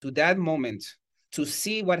to that moment to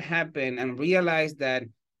see what happened and realize that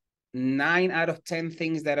 9 out of 10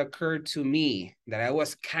 things that occurred to me that I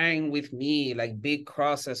was carrying with me like big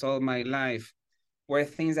crosses all my life were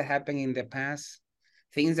things that happened in the past,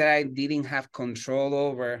 things that I didn't have control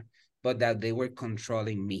over, but that they were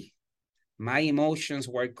controlling me. My emotions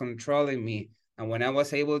were controlling me. And when I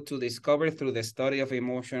was able to discover through the study of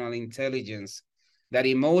emotional intelligence that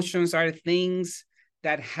emotions are things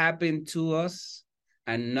that happen to us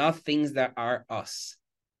and not things that are us,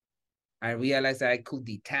 I realized that I could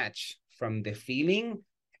detach from the feeling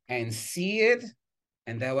and see it.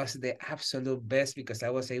 And that was the absolute best because I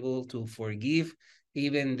was able to forgive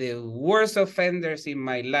even the worst offenders in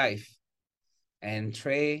my life. And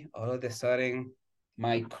Trey, all of a sudden,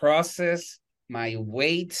 my crosses, my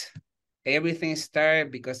weight, everything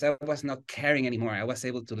started because I was not caring anymore. I was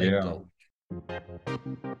able to let Yeah. go.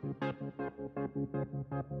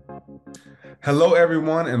 Hello,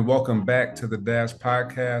 everyone, and welcome back to the Dash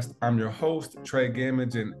Podcast. I'm your host, Trey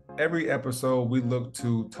Gamage, and every episode we look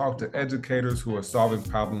to talk to educators who are solving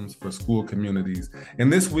problems for school communities.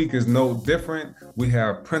 And this week is no different. We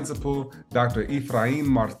have Principal Dr. Efrain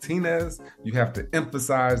Martinez. You have to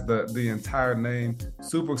emphasize the entire name.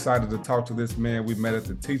 Super excited to talk to this man. We met at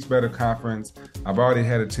the Teach Better conference. I've already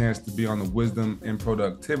had a chance to be on the Wisdom and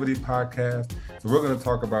Productivity podcast. So we're going to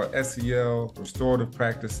talk about SEL, restorative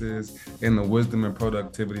practices, in the Wisdom and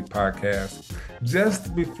Productivity podcast.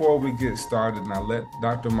 Just before we get started, and I let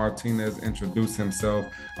Dr. Martinez introduce himself,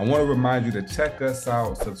 I want to remind you to check us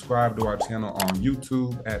out, subscribe to our channel on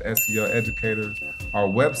YouTube at SEL Educators, our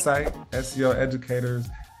website, SEL Educators,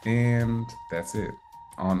 and that's it.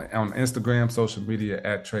 On Instagram, social media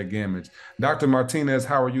at Trey Gamage. Dr. Martinez,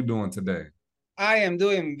 how are you doing today? I am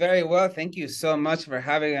doing very well. Thank you so much for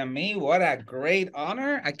having me. What a great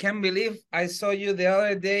honor. I can't believe I saw you the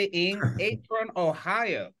other day in Akron,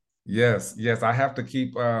 Ohio. Yes, I have to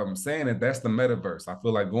keep saying it. That's the metaverse. I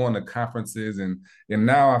feel like going to conferences and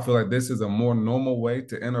now I feel like this is a more normal way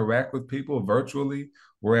to interact with people virtually.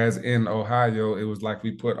 Whereas in Ohio, it was like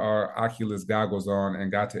we put our Oculus goggles on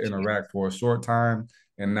and got to interact for a short time,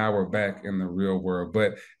 and now we're back in the real world.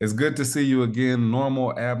 But it's good to see you again,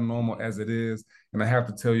 normal, abnormal as it is. And I have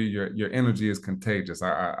to tell you, your energy is contagious.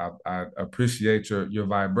 I appreciate your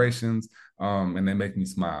vibrations, and they make me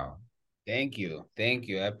smile. Thank you. Thank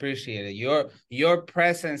you. I appreciate it. Your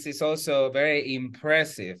presence is also very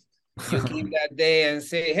impressive. You came that day and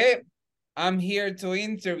say, "Hey, I'm here to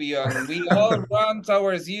interview," and we all run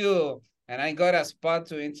towards you. And I got a spot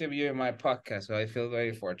to interview in my podcast, so I feel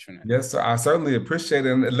very fortunate. Yes, sir. I certainly appreciate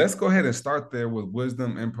it. And let's go ahead and start there with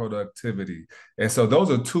wisdom and productivity. And so those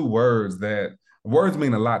are two words that words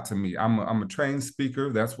mean a lot to me. I'm a trained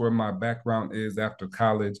speaker. That's where my background is after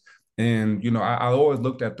college. And I always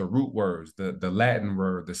looked at the root words, the Latin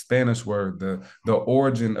word, the Spanish word, the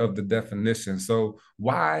origin of the definition. So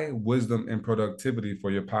why wisdom and productivity for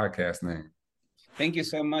your podcast name? Thank you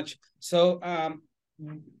so much. So,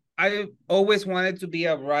 I always wanted to be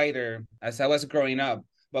a writer as I was growing up,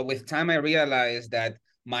 but with time I realized that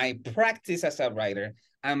my practice as a writer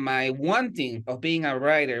and my wanting of being a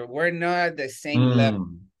writer were not at the same level.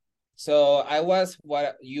 Mm, So I was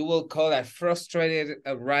what you will call a frustrated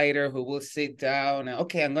writer who will sit down and,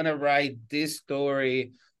 okay, I'm gonna write this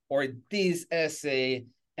story or this essay,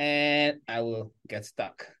 and I will get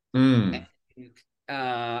stuck. mm,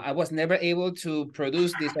 I was never able to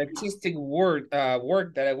produce this artistic work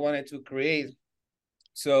that I wanted to create.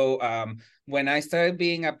 So when I started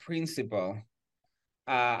being a principal,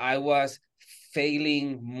 I was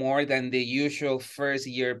failing more than the usual first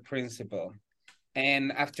year principal.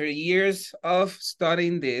 And after years of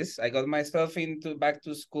studying this, I got myself into back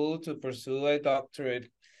to school to pursue a doctorate.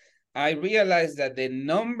 I realized that the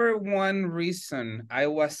number one reason I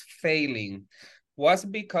was failing was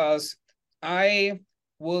because I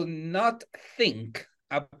will not think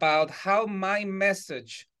about how my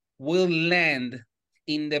message will land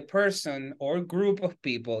in the person or group of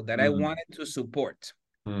people that I mm, wanted to support.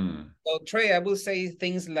 mm. So, Trey, I will say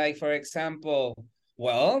things like, for example,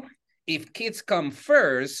 well, if kids come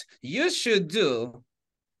first, you should do,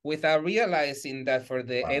 without realizing that for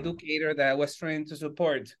the Wow. educator that I was trying to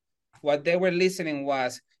support, what they were listening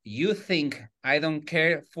was, you think I don't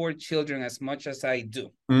care for children as much as I do.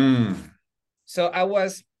 Mm, So I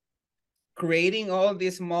was creating all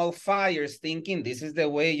these small fires thinking this is the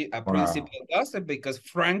way a principal wow. does it, because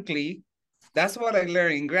frankly, that's what I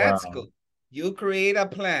learned in grad Wow. school. You create a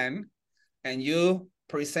plan and you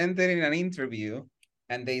present it in an interview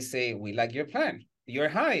and they say, we like your plan, you're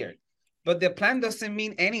hired. But the plan doesn't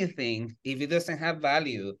mean anything if it doesn't have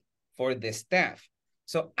value for the staff.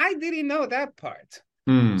 So I didn't know that part.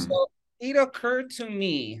 Mm. So it occurred to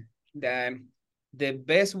me that the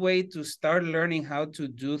best way to start learning how to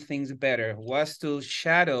do things better was to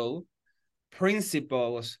shadow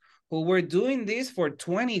principals who were doing this for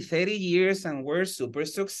 20, 30 years and were super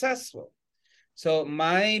successful. So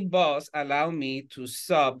my boss allowed me to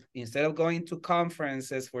sub, instead of going to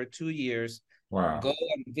conferences for 2 years, go Wow.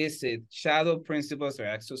 and visit shadow principals that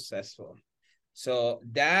are successful. So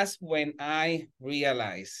that's when I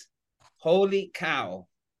realized, holy cow,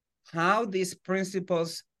 how these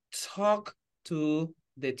principals talk to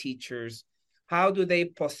the teachers. How do they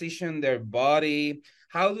position their body?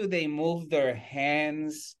 How do they move their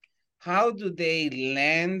hands? How do they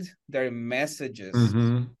land their messages?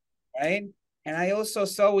 Mm-hmm. Right? And I also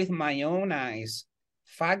saw with my own eyes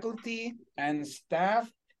faculty and staff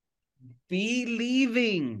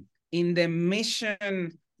believing in the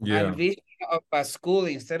mission Yeah. and vision of a school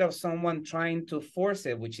instead of someone trying to force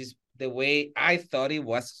it, which is the way I thought it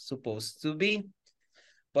was supposed to be.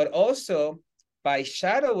 But also, by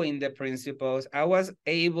shadowing the principals, I was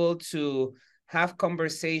able to have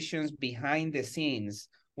conversations behind the scenes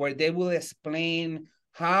where they will explain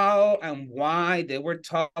how and why they were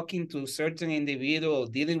talking to certain individuals,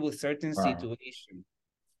 dealing with certain Wow. situations.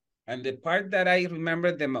 And the part that I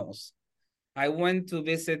remember the most, I went to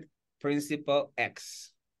visit Principal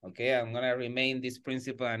X. Okay, I'm gonna remain this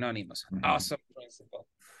principal anonymous. Mm-hmm. Awesome principal.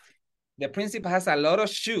 The principal has a lot of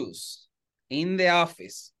shoes in the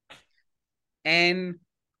office, and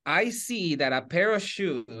I see that a pair of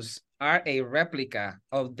shoes are a replica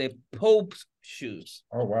of the Pope's shoes.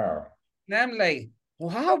 Oh, wow. And I'm like,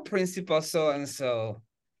 wow, Principal so and so,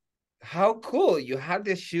 how cool, you have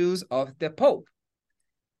the shoes of the Pope.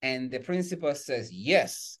 And the principal says,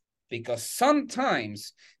 yes, because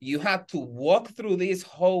sometimes you have to walk through these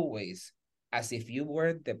hallways as if you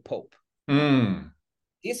were the Pope. Mm.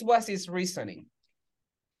 This was his reasoning.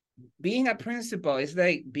 Being a principal is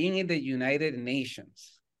like being in the United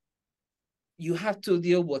Nations. You have to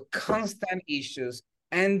deal with constant issues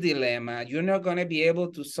and dilemma. You're not going to be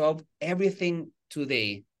able to solve everything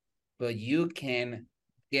today, but you can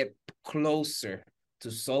get closer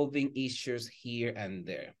to solving issues here and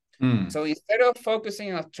there. Mm. So instead of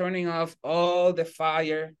focusing on turning off all the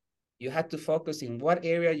fire, you have to focus in what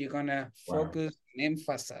area you're gonna Wow. focus and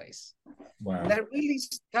emphasize. And Wow. that really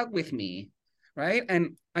stuck with me, right?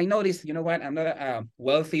 And I noticed, you know what? I'm not a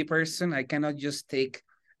wealthy person. I cannot just take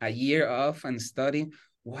a year off and study.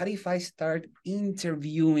 What if I start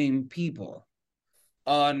interviewing people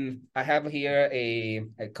on, I have here a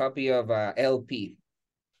copy of LP.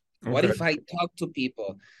 What Okay. if I talk to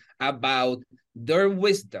people about their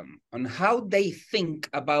wisdom on how they think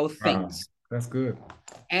about Wow. things That's good.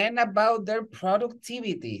 and about their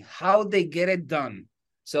productivity, how they get it done?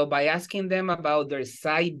 So by asking them about their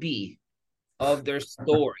side B of their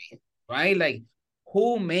story, right? Like,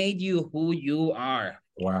 who made you who you are?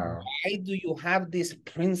 Wow. Why do you have these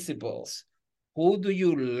principles? Who do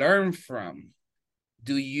you learn from?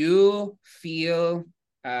 Do you feel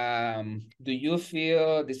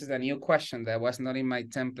this is a new question that was not in my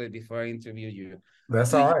template before I interviewed you?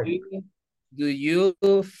 That's Do all right. you do you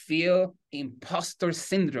feel imposter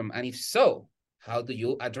syndrome? And if so, how do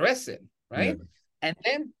you address it? Yeah. Right? And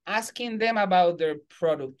then asking them about their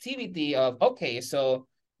productivity of, okay, so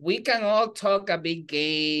we can all talk a big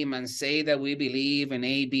game and say that we believe in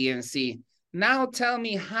A, B, and C. Now tell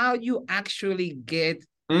me how you actually get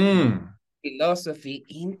Mm. philosophy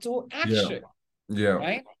into Yeah. action, Yeah.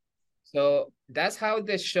 right? So that's how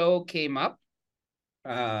the show came up.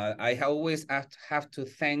 I always have to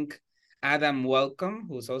thank Adam Welcome,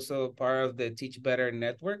 who's also part of the Teach Better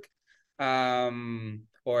Network,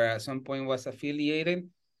 or at some point was affiliated.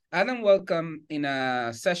 Adam Welcome, in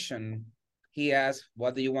a session, he asked,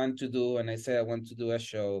 "What do you want to do?" And I said, "I want to do a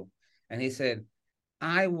show." And he said,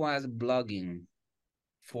 "I was blogging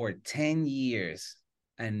for 10 years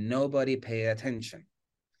and nobody paid attention.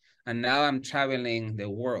 And now I'm traveling the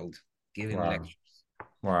world giving Wow. lectures."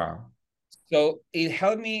 Wow. So it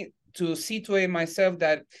helped me to situate myself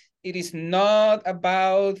that it is not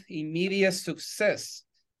about immediate success,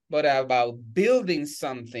 but about building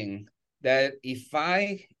something that if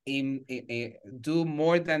I do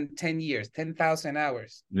more than 10 years, 10,000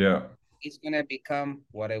 hours, Yeah. it's going to become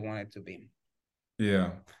what I want it to be.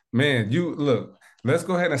 Yeah. Man, you look, let's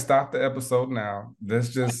go ahead and stop the episode now. Let's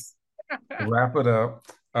just wrap it up.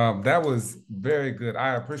 That was very good.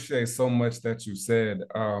 I appreciate so much that you said.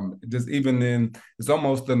 Just even in, it's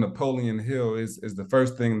almost the Napoleon Hill is the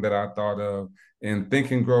first thing that I thought of in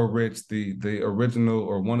Think and Grow Rich, the original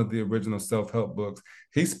or one of the original self-help books.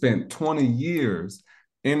 He spent 20 years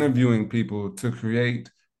interviewing people to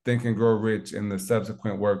create Think and Grow Rich and the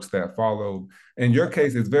subsequent works that followed. In your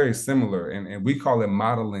case, it's very similar, and we call it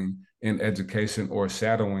modeling in education or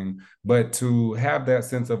shadowing, but to have that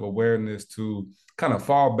sense of awareness to kind of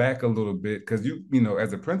fall back a little bit, because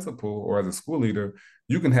as a principal or as a school leader,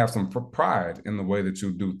 you can have some pride in the way that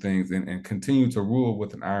you do things and continue to rule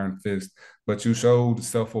with an iron fist, but you showed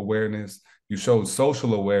self-awareness, you showed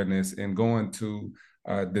social awareness in going to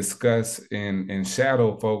discuss and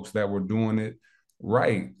shadow folks that were doing it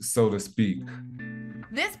right, so to speak.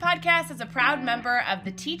 This podcast is a proud member of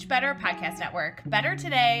the Teach Better Podcast Network. Better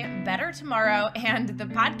today, better tomorrow, and the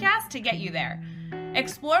podcast to get you there.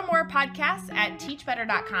 Explore more podcasts at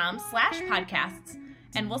teachbetter.com/podcasts,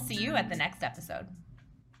 and we'll see you at the next episode.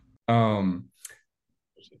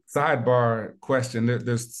 Sidebar question.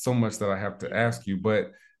 There's so much that I have to ask you,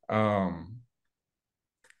 but how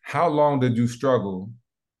long did you struggle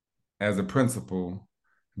as a principal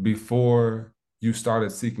before you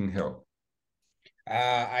started seeking help?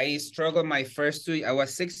 I struggled my first 2. I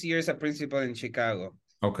was 6 years a principal in Chicago.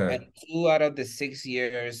 Okay. And 2 out of the 6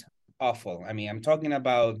 years, awful. I mean, I'm talking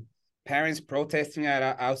about parents protesting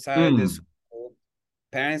outside the school,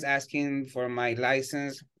 parents asking for my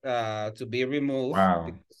license to be removed. Wow.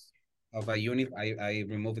 Because of a I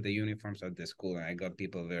removed the uniforms of the school, and I got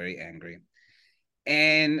people very angry.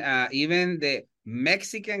 And even the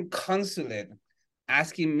Mexican consulate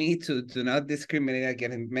asking me to not discriminate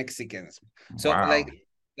against Mexicans. So wow.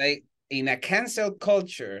 like in a cancel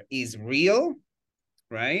culture is real,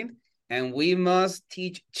 right? And we must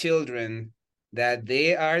teach children that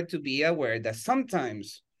they are to be aware that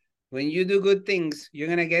sometimes when you do good things, you're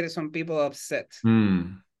gonna get some people upset,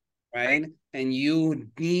 right? And you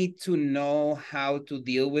need to know how to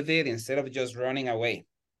deal with it instead of just running away.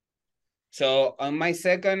 So on my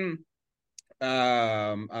second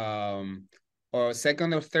or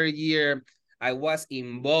second or third year, I was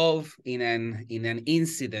involved in an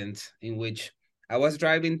incident in which I was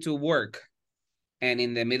driving to work, and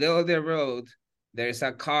in the middle of the road, there's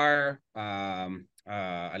a car, a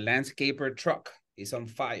landscaper truck is on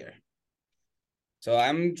fire. So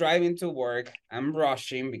I'm driving to work, I'm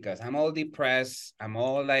rushing because I'm all depressed. I'm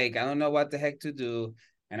all like, I don't know what the heck to do.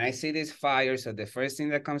 And I see this fire. So the first thing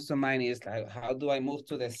that comes to mind is like, how do I move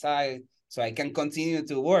to the side so I can continue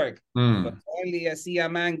to work? But only I see a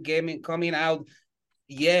man coming out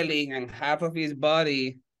yelling, and half of his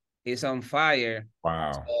body is on fire.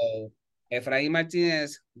 Wow. So Efrain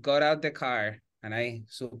Martinez got out the car, and I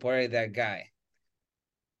supported that guy.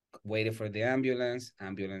 Waited for the ambulance.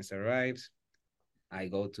 Ambulance arrives. I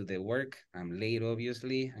go to the work. I'm late,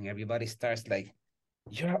 obviously, and everybody starts like,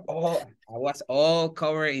 I was all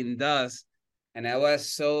covered in dust, and I was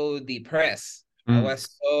so depressed. I was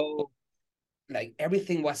so, like,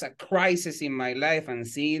 everything was a crisis in my life, and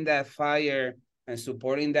seeing that fire and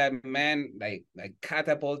supporting that man, like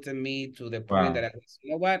catapulted me to the point that I was,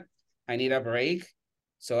 you know what? I need a break.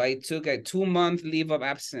 So I took a 2-month leave of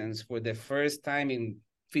absence for the first time in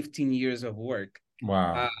 15 years of work.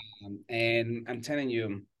 Wow. And I'm telling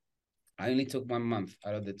you, I only took 1 month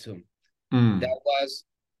out of the 2. That was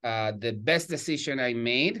the best decision I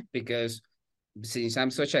made, because since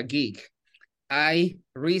I'm such a geek, I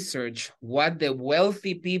research what the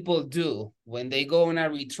wealthy people do when they go on a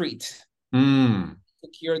retreat to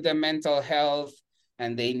cure their mental health,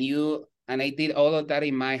 and I did all of that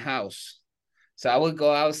in my house. So I would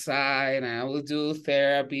go outside and I would do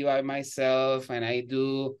therapy by myself, and I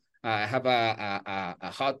have a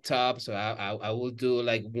hot tub, so I will do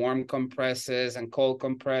like warm compresses and cold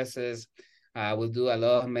compresses. I will do a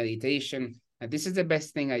lot of meditation, and this is the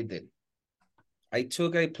best thing I did. I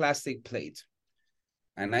took a plastic plate,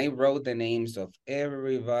 and I wrote the names of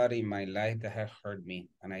everybody in my life that had hurt me,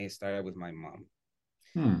 and I started with my mom.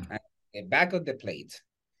 And at the back of the plate,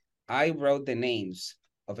 I wrote the names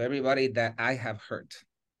of everybody that I have hurt,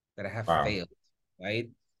 that I have failed, right?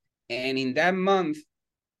 And in that month,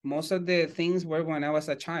 most of the things were when I was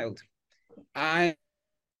a child. I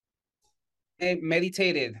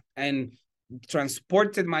meditated and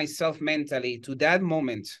transported myself mentally to that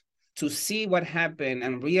moment to see what happened,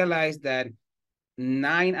 and realize that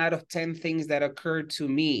 9 out of 10 things that occurred to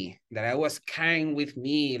me that I was carrying with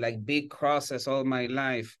me like big crosses all my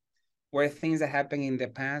life were things that happened in the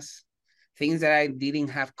past, things that I didn't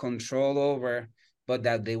have control over, but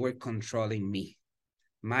that they were controlling me.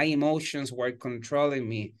 My emotions were controlling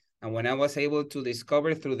me. And when I was able to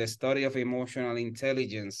discover through the study of emotional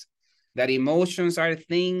intelligence that emotions are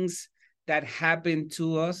things that happen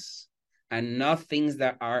to us and not things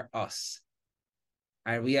that are us,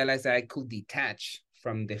 I realized that I could detach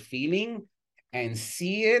from the feeling and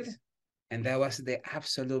see it And that was the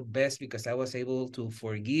absolute best because I was able to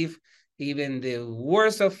forgive even the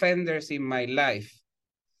worst offenders in my life.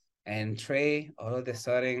 And Trey, all of a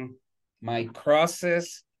sudden, my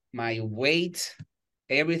crosses, my weight,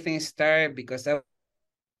 everything started because I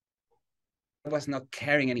was not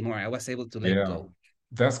caring anymore. I was able to let Yeah, go.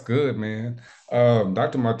 that's good, man.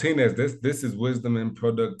 Dr. Martinez, this is wisdom and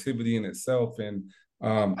productivity in itself. And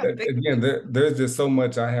Thank again, you. there's just so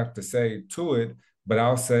much I have to say to it. But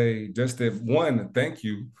I'll say just that one, thank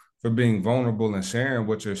you for being vulnerable and sharing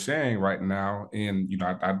what you're sharing right now. And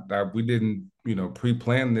we didn't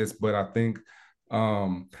pre-plan this, but I think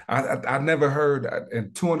I never heard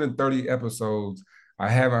in 230 episodes. I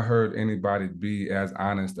haven't heard anybody be as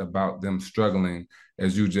honest about them struggling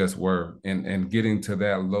as you just were, and getting to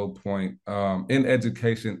that low point in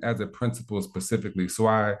education as a principal specifically. So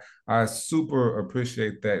I super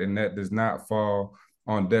appreciate that, and that does not fall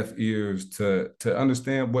on deaf ears to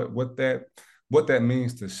understand what that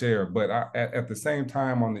means to share. But at the same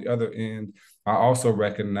time, on the other end, I also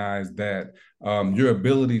recognize that your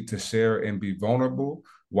ability to share and be vulnerable,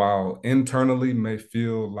 while internally may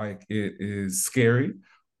feel like it is scary,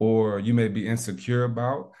 or you may be insecure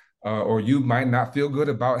about, or you might not feel good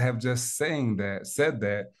about have just said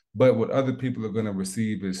that, but what other people are going to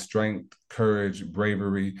receive is strength, courage,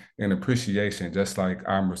 bravery, and appreciation, just like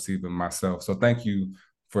I'm receiving myself. So thank you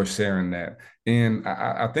for sharing that. And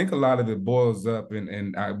I think a lot of it boils up,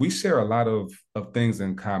 and we share a lot of things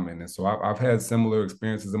in common. And so I've had similar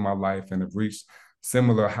experiences in my life and have reached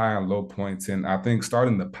similar high and low points. And I think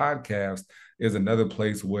starting the podcast is another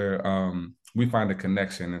place where we find a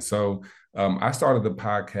connection. And so I started the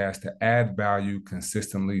podcast to add value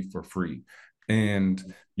consistently for free. And,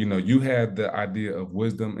 you had the idea of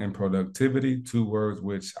wisdom and productivity, two words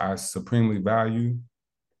which I supremely value.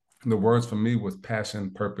 The words for me was passion,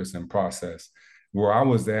 purpose, and process. Where I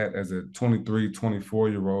was at as a 23,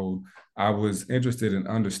 24-year-old, I was interested in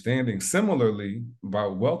understanding similarly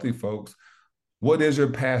about wealthy folks, what is your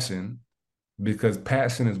passion? Because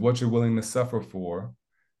passion is what you're willing to suffer for.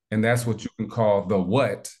 And that's what you can call the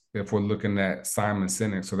what if we're looking at Simon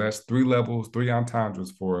Sinek. So that's three levels, three entendres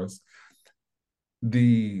for us.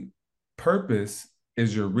 The purpose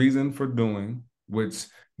is your reason for doing, which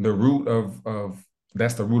the root of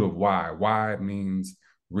that's the root of why. Why means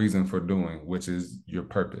reason for doing, which is your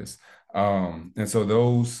purpose. And so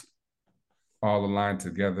those all aligned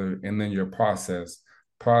together. And then your process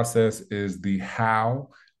is the how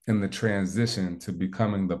and the transition to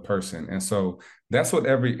becoming the person. And so that's what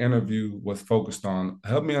every interview was focused on.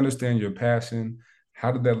 Help me understand your passion.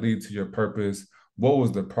 How did that lead to your purpose? What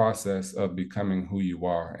was the process of becoming who you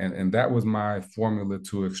are? And that was my formula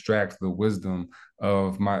to extract the wisdom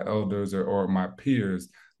of my elders, or my peers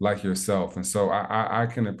like yourself. And so I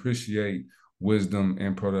can appreciate wisdom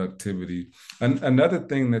and productivity. Another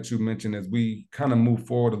thing that you mentioned as we kind of move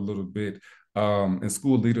forward a little bit in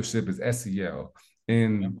school leadership is SEL.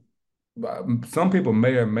 And some people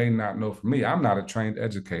may or may not know, for me, I'm not a trained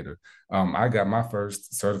educator. I got my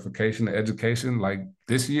first certification in education like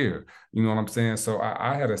this year. You know what I'm saying? So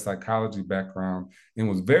I had a psychology background and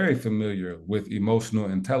was very familiar with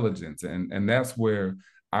emotional intelligence. And that's where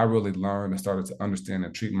I really learned and started to understand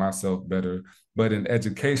and treat myself better. But in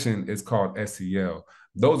education, it's called SEL.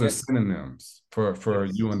 Those are Yes. synonyms for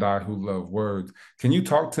Yes. you and I who love words. Can you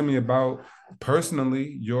talk to me about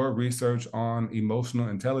personally your research on emotional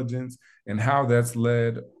intelligence and how that's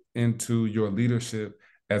led into your leadership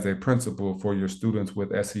as a principal for your students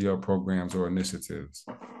with SEL programs or initiatives?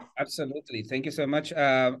 Absolutely. Thank you so much.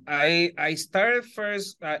 I started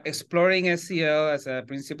first exploring SEL as a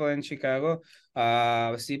principal in Chicago.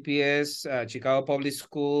 CPS, Chicago Public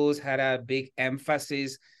Schools, had a big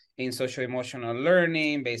emphasis in social emotional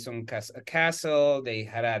learning based on Castle. They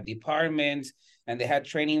had a department and they had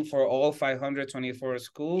training for all 524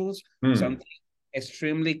 schools, something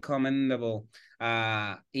extremely commendable.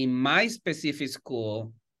 In my specific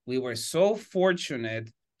school, we were so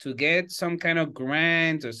fortunate to get some kind of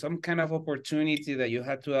grant or some kind of opportunity that you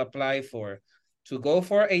had to apply for, to go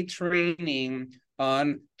for a training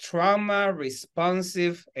on trauma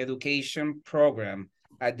responsive education program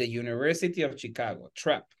at the University of Chicago,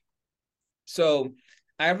 TRAP. So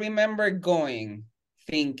I remember going,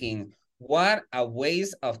 thinking, what a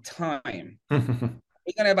waste of time.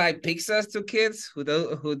 We're gonna buy pizzas to kids who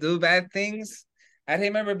do bad things. I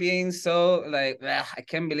remember being so like, I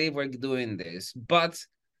can't believe we're doing this. But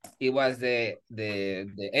it was the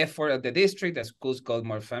effort of the district. The schools got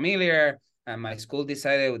more familiar, and my school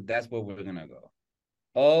decided that's where we're gonna go.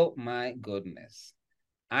 Oh my goodness.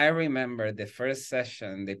 I remember the first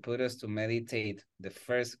session, they put us to meditate the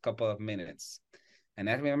first couple of minutes. And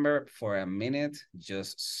I remember for a minute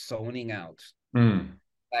just zoning out, Mm.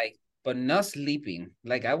 like, but not sleeping.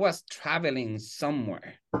 Like I was traveling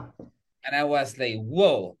somewhere. And I was like,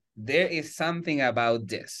 whoa, there is something about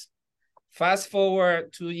this. Fast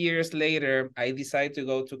forward 2 years later, I decided to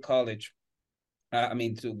go to college.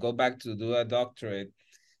 To go back to do a doctorate.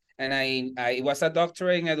 And I was a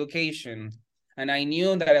doctorate in education. And I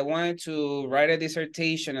knew that I wanted to write a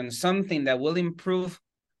dissertation on something that will improve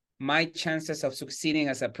my chances of succeeding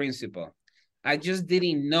as a principal. I just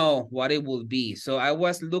didn't know what it would be. So I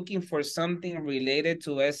was looking for something related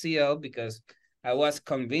to SEL because I was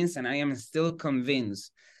convinced, and I am still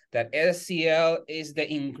convinced, that SEL is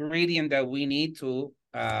the ingredient that we need to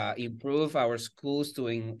improve our schools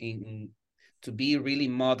to be really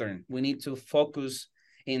modern. We need to focus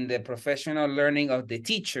in the professional learning of the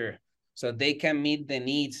teacher so they can meet the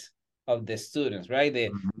needs of the students, right?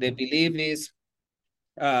 The belief is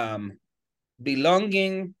um,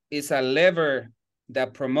 belonging is a lever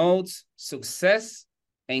that promotes success,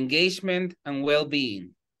 engagement, and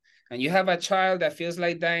well-being. And you have a child that feels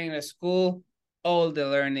like that in a school, all the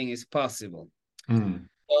learning is possible. Mm.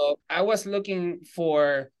 So I was looking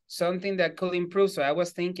for something that could improve. So I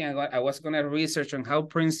was thinking I was going to research on how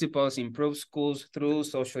principals improve schools through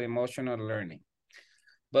social emotional learning.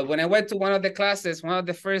 But when I went to one of the classes, one of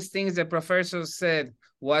the first things the professor said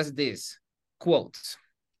was this, quote,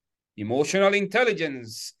 "Emotional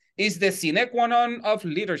intelligence is the sine qua non of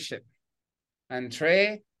leadership." And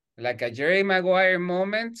Trey, like a Jerry Maguire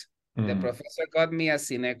moment, the professor got me a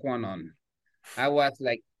sine qua non. I was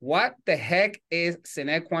like, what the heck is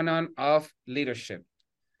sine qua non of leadership?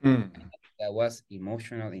 Mm. That was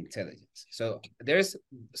emotional intelligence. So there's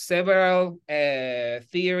several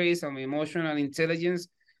theories of emotional intelligence.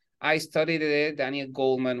 I studied the Daniel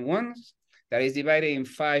Goleman ones that is divided in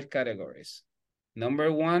 5 categories.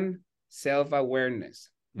 Number 1, self-awareness,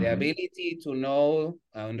 the ability to know,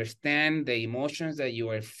 understand the emotions that you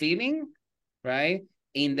are feeling, right?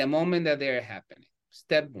 In the moment that they're happening.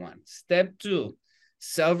 Step 1. Step 2,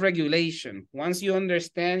 self-regulation. Once you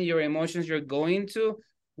understand your emotions you're going to,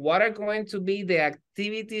 what are going to be the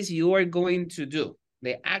activities you are going to do,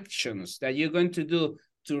 the actions that you're going to do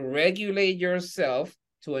to regulate yourself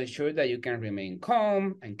to ensure that you can remain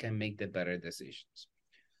calm and can make the better decisions.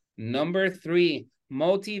 Number 3,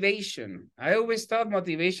 motivation. I always thought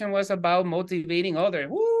motivation was about motivating others.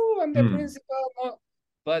 Woo, I'm the principal.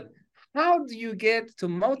 But how do you get to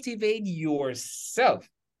motivate yourself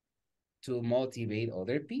to motivate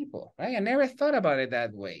other people, right? I never thought about it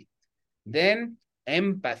that way. Then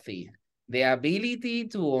empathy, the ability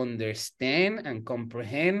to understand and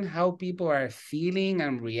comprehend how people are feeling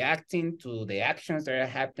and reacting to the actions that are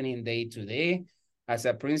happening day to day. As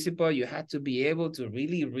a principal, you have to be able to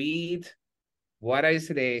really read what is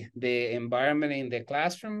the environment in the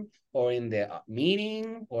classroom or in the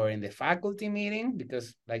meeting or in the faculty meeting,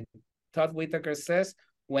 because like Todd Whitaker says,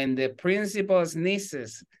 when the principal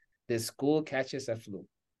sneezes, the school catches a flu.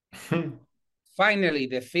 Finally,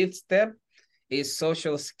 the 5th step is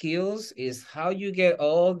social skills, is how you get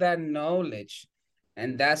all that knowledge.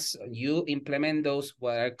 And that's, you implement those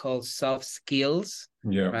what are called soft skills,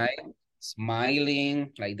 right?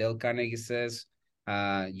 Smiling, like Dale Carnegie says,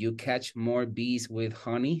 you catch more bees with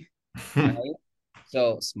honey, right?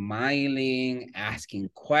 So smiling,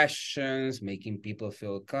 asking questions, making people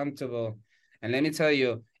feel comfortable. And let me tell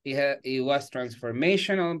you, it was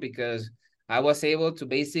transformational because I was able to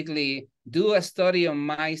basically do a study on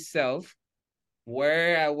myself,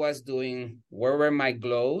 where I was doing, where were my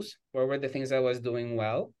glows, where were the things I was doing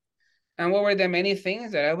well, and what were the many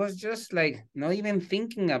things that I was just like not even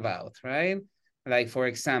thinking about, right? Like, for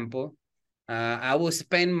example, I would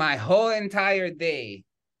spend my whole entire day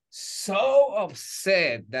so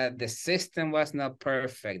upset that the system was not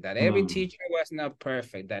perfect, that every teacher was not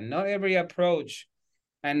perfect, that not every approach.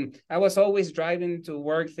 And I was always driving to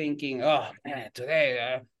work thinking, oh man,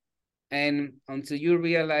 today, and until you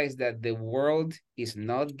realize that the world is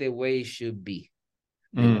not the way it should be,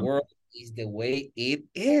 the world is the way it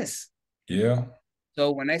is. Yeah.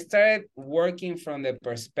 So when I started working from the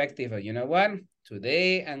perspective of, you know what,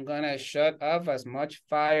 today I'm gonna shut off as much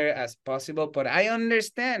fire as possible, but I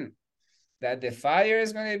understand that the fire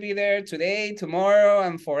is gonna be there today, tomorrow,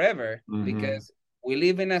 and forever, because we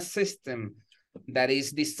live in a system that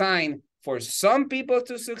is designed for some people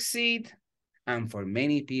to succeed and for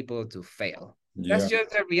many people to fail. That's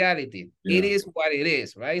just the reality. It is what it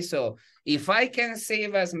is, right? So if I can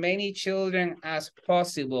save as many children as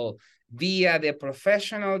possible via the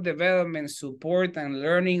professional development, support, and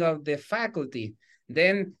learning of the faculty,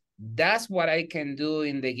 then that's what I can do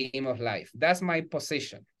in the game of life. That's my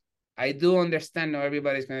position. I do understand not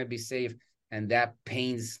everybody's going to be safe, and that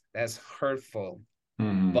pains, that's hurtful,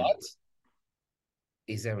 but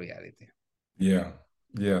it's a reality. Yeah,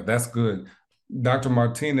 yeah, that's good. Dr.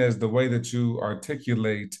 Martinez, the way that you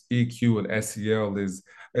articulate EQ and SEL is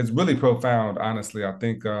really profound, honestly. I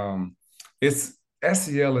think it's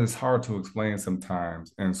SEL is hard to explain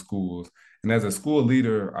sometimes in schools. And as a school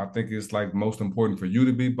leader, I think it's like most important for you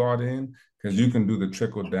to be bought in because you can do the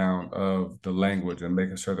trickle down of the language and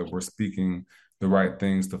making sure that we're speaking the right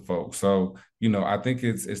things to folks. So, I think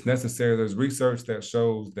it's necessary. There's research that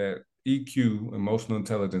shows that EQ, emotional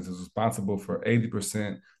intelligence, is responsible for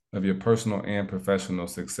 80% of your personal and professional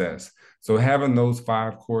success. So having those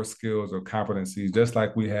 5 core skills or competencies, just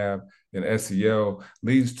like we have in SEL,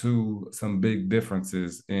 leads to some big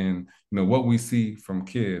differences in what we see from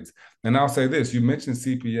kids. And I'll say this: you mentioned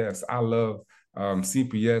CPS. I love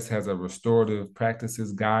CPS has a restorative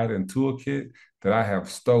practices guide and toolkit that I have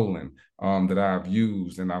stolen, that I've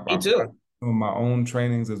used, and Me I've too. done my own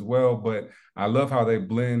trainings as well. But I love how they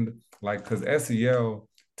blend, like, because SEL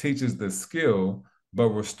teaches the skill, but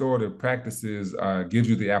restorative practices gives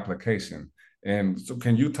you the application. And so,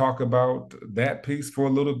 can you talk about that piece for a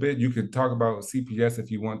little bit? You can talk about CPS if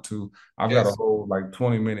you want to. I've got a Yes. whole like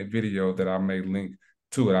 20-minute video that I may link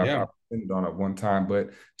to it. I've Yeah. seen it on at one time,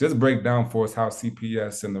 but just break down for us how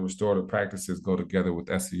CPS and the restorative practices go together with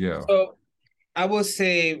SEL. So I will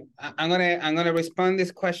say I'm gonna respond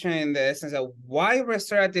this question in the essence of why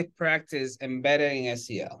restorative practice embedded in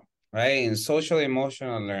SEL, right? In social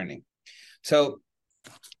emotional learning. So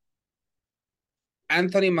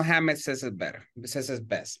Anthony Mohammed says it better, says it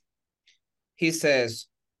best. He says,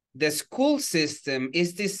 the school system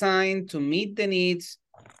is designed to meet the needs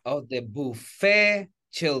of the buffet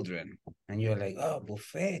children. And you're like, oh,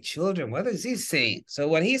 buffet children, what is he saying? So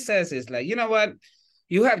what he says is like, you know what?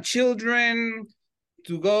 You have children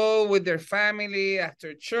to go with their family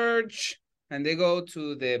after church, and they go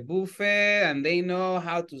to the buffet and they know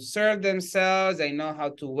how to serve themselves. They know how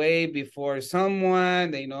to wait before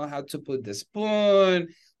someone. They know how to put the spoon.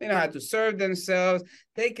 They know how to serve themselves.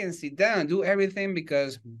 They can sit down, do everything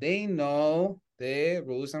because they know the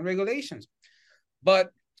rules and regulations.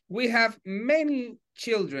 But we have many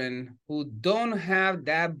children who don't have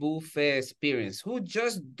that buffet experience, who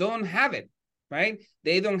just don't have it, right?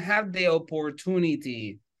 They don't have the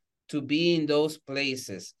opportunity to be in those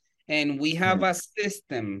places. And we have a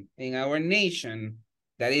system in our nation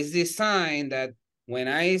that is designed that when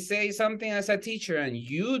I say something as a teacher and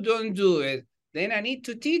you don't do it, then I need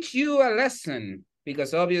to teach you a lesson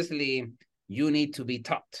because obviously you need to be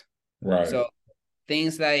taught. Right. So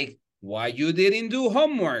things like why you didn't do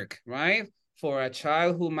homework, right? For a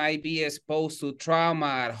child who might be exposed to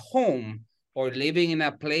trauma at home or living in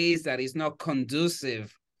a place that is not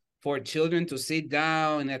conducive for children to sit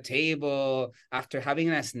down at a table after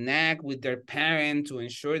having a snack with their parent to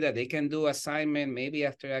ensure that they can do assignment maybe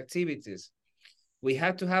after activities. We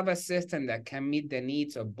have to have a system that can meet the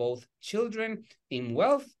needs of both children in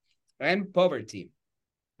wealth and poverty.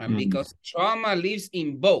 And because trauma lives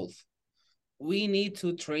in both, we need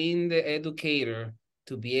to train the educator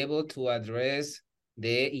to be able to address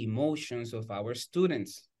the emotions of our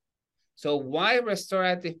students. So why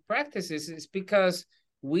restorative practices is because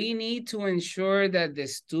we need to ensure that the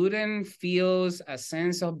student feels a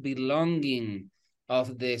sense of belonging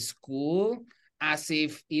of the school as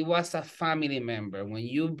if it was a family member. When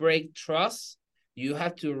you break trust, you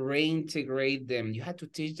have to reintegrate them. You have to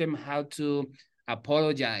teach them how to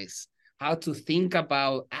apologize, how to think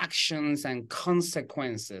about actions and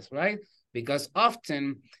consequences, right? Because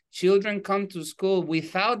often children come to school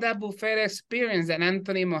without that buffet experience that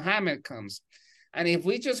Anthony Mohammed comes. And if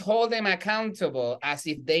we just hold them accountable as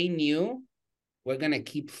if they knew, we're going to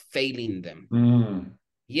keep failing them.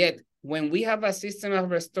 Yet, when we have a system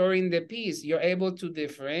of restoring the peace, you're able to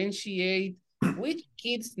differentiate which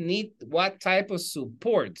kids need what type of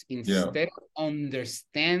support instead of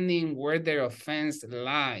understanding where their offense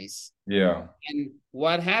lies. Yeah. And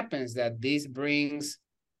what happens that this brings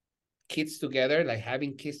kids together, like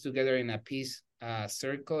having kids together in a peace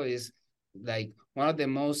circle is like one of the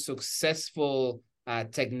most successful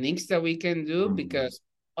techniques that we can do because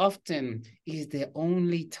often is the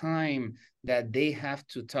only time that they have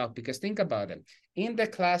to talk. Because think about it, in the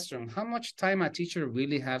classroom, how much time a teacher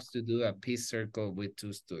really has to do a peace circle with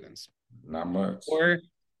 2 students? Not much. Or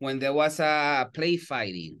when there was a play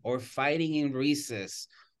fighting or fighting in recess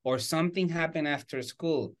or something happened after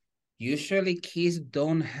school, usually kids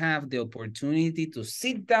don't have the opportunity to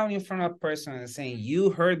sit down in front of a person and saying, you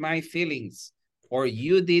hurt my feelings or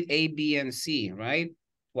you did A, B, and C, right?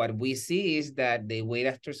 What we see is that they wait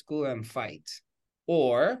after school and fight.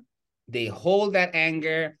 Or They hold that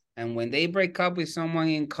anger, and when they break up with someone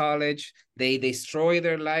in college, they destroy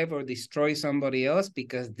their life or destroy somebody else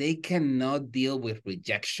because they cannot deal with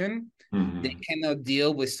rejection. Mm-hmm. They cannot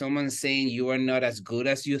deal with someone saying you are not as good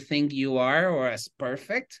as you think you are or as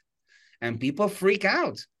perfect. And people freak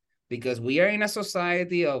out because we are in a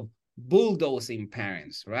society of bulldozing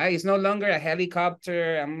parents, right? It's no longer a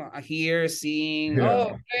helicopter. I'm here seeing, Yeah.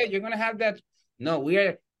 oh, okay, you're going to have that. No, we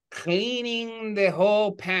are cleaning the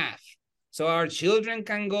whole path so our children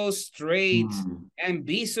can go straight and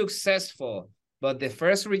be successful. But the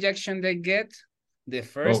first rejection they get, the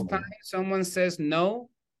first time someone says no,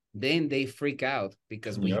 then they freak out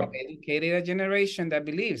because we have educated a generation that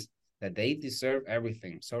believes that they deserve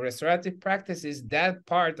everything. So restorative practice is that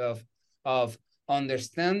part of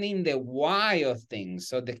understanding the why of things.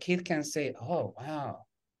 So the kid can say, oh, wow.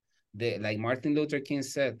 Like Martin Luther King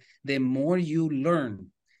said, the more you learn,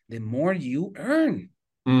 the more you earn.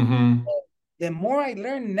 Mm-hmm. The more I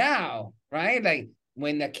learn now, right? Like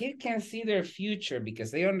when the kid can see their future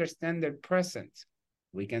because they understand their present,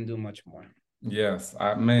 we can do much more. Yes,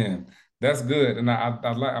 man, that's good, and I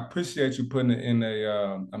appreciate you putting it in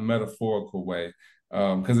a metaphorical way,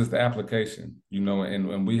 because it's the application,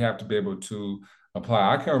 and we have to be able to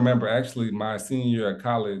apply. I can remember actually my senior year at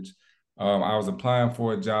college, I was applying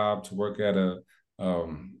for a job to work at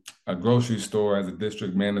a grocery store as a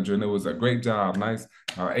district manager, and it was a great job, nice,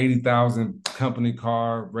 80,000 company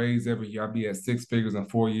car, raise every year. I'd be at six figures in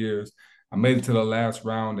 4 years. I made it to the last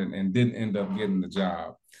round and didn't end up getting the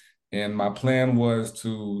job. And my plan was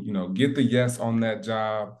to, get the yes on that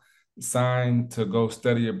job, sign to go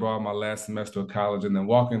study abroad my last semester of college, and then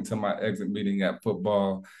walk into my exit meeting at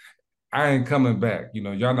football. I ain't coming back.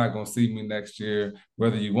 Y'all not gonna see me next year,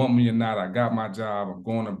 whether you want me or not. I got my job. I'm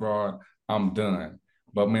going abroad. I'm done.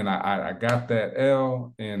 But man, I got that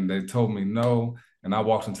L, and they told me no, and I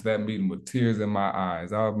walked into that meeting with tears in my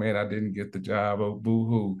eyes. Oh man, I didn't get the job. Oh boo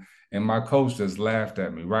hoo! And my coach just laughed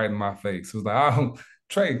at me right in my face. He was like, "Oh,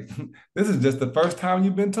 Trey, this is just the first time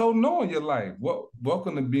you've been told no in your life.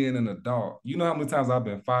 Welcome to being an adult. You know how many times I've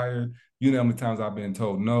been fired. You know how many times I've been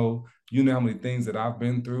told no. You know how many things that I've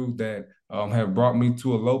been through that have brought me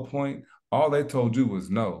to a low point. All they told you was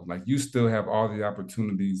no. Like you still have all the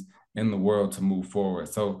opportunities in the world to move forward.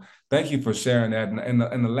 So thank you for sharing that. And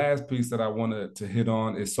the last piece that I wanted to hit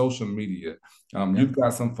on is social media. You've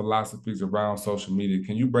got some philosophies around social media.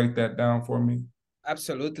 Can you break that down for me?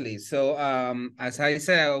 Absolutely. So, as I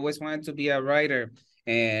said, I always wanted to be a writer,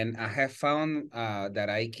 and I have found that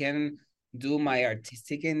I can do my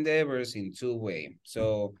artistic endeavors in two ways.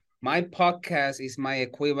 So, my podcast is my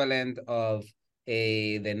equivalent of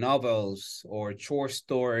the novels or short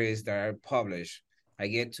stories that are published. I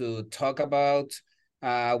get to talk about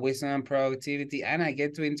wisdom and productivity, and I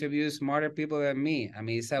get to interview smarter people than me. I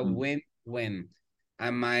mean, it's a win-win.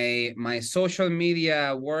 And my social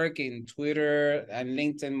media work in Twitter and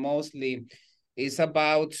LinkedIn mostly is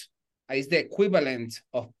about is the equivalent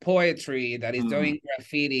of poetry that is doing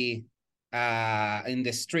graffiti in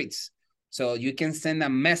the streets. So you can send a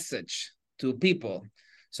message to people.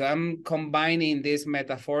 So I'm combining this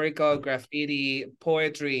metaphorical graffiti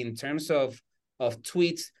poetry in terms of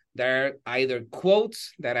tweets that are either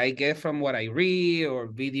quotes that I get from what I read or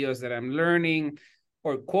videos that I'm learning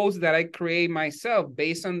or quotes that I create myself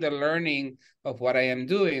based on the learning of what I am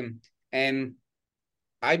doing. And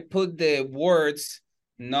I put the words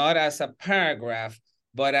not as a paragraph,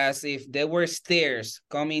 but as if they were stairs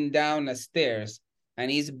coming down the stairs. And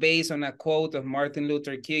it's based on a quote of Martin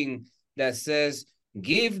Luther King that says,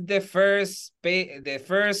 give the first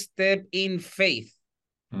step in faith.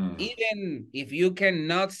 Even if you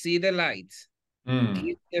cannot see the light,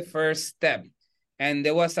 give the first step. And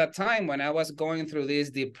there was a time when I was going through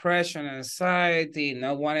this depression, anxiety,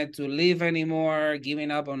 not wanting to live anymore,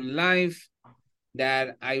 giving up on life,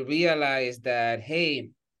 that I realized that,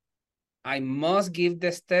 hey, I must give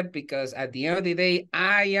the step because at the end of the day,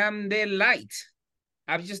 I am the light.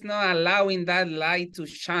 I'm just not allowing that light to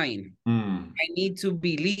shine. I need to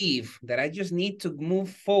believe that I just need to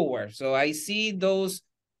move forward. So I see those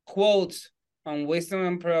quotes on wisdom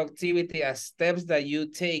and productivity as steps that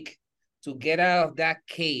you take to get out of that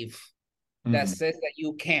cave that says that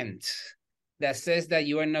you can't, that says that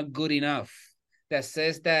you are not good enough, that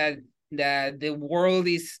says that the world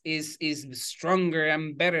is stronger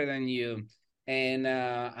and better than you. And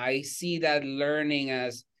I see that learning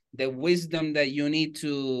as the wisdom that you need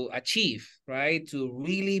to achieve, right? To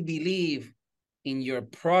really believe in your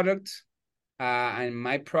product. And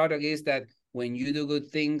my product is that when you do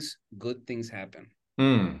good things happen.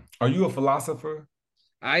 Are you a philosopher?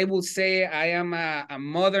 I would say I am a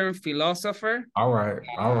modern philosopher. All right.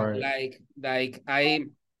 All right. Like I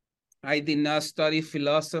did not study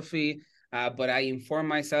philosophy, but I inform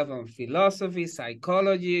myself on philosophy,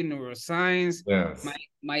 psychology, neuroscience. My Yes.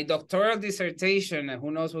 my doctoral dissertation, and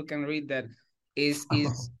who knows who can read that, is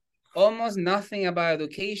almost nothing about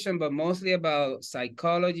education, but mostly about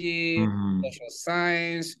psychology, Mhm. social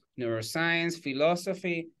science, neuroscience,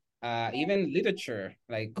 philosophy, even literature,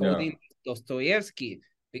 like Yeah. quoting Dostoevsky,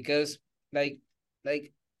 because like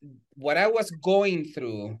like what I was going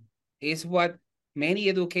through is what many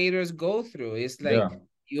educators go through. It's like Yeah.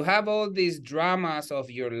 you have all these dramas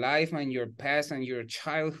of your life and your past and your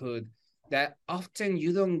childhood that often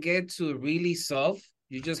you don't get to really solve.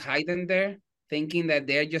 You just hide them there, thinking that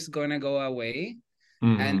they're just gonna go away.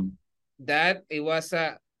 And Hmm. that it was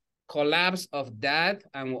a collapse of that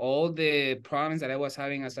and all the problems that I was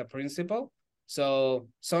having as a principal. So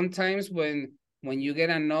sometimes when you get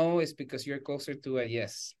a no, it's because you're closer to a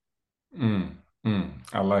yes. Mm,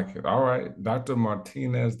 I like it. All right. Dr.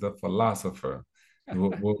 Martinez, the philosopher.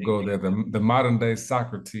 We'll go there. The modern day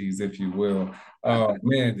Socrates, if you will.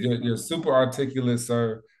 Man, you're super articulate,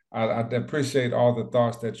 sir. I appreciate all the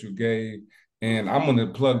thoughts that you gave. And I'm going to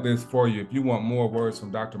plug this for you. If you want more words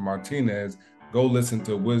from Dr. Martinez, go listen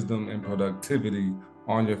to Wisdom and Productivity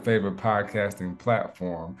on your favorite podcasting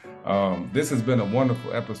platform. This has been a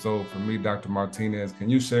wonderful episode for me, Dr. Martinez. Can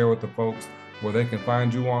you share with the folks where they can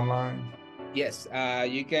find you online? Yes,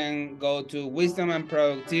 you can go to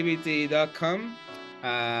wisdomandproductivity.com.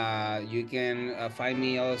 You can find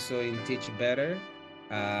me also in Teach Better.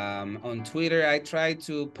 On Twitter, I try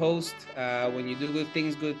to post when you do good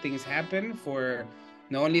things happen for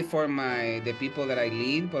not only for the people that I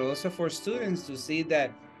lead, but also for students to see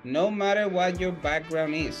that no matter what your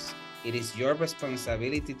background is, it is your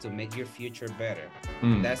responsibility to make your future better.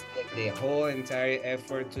 And that's the whole entire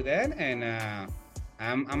effort to that. And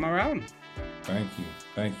I'm around. Thank you.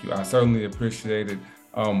 Thank you. I certainly appreciate it.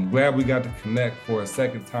 Glad we got to connect for a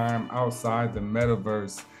second time outside the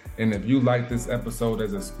metaverse. And if you like this episode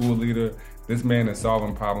as a school leader, this man is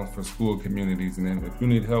solving problems for school communities. And if you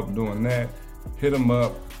need help doing that, hit him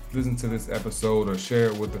up, listen to this episode, or share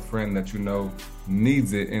it with a friend that you know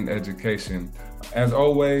needs it in education. As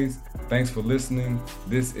always, thanks for listening.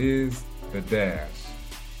 This is The Dash.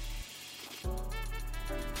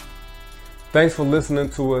 Thanks for listening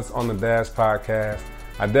to us on the Dash Podcast.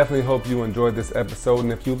 I definitely hope you enjoyed this episode,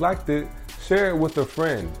 and if you liked it, share it with a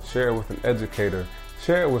friend, share it with an educator,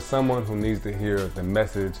 share it with someone who needs to hear the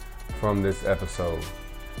message from this episode.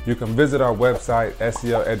 You can visit our website,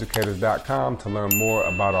 SELeducators.com, to learn more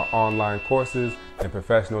about our online courses and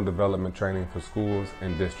professional development training for schools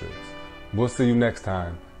and districts. We'll see you next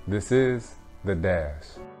time. This is The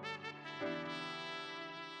Dash.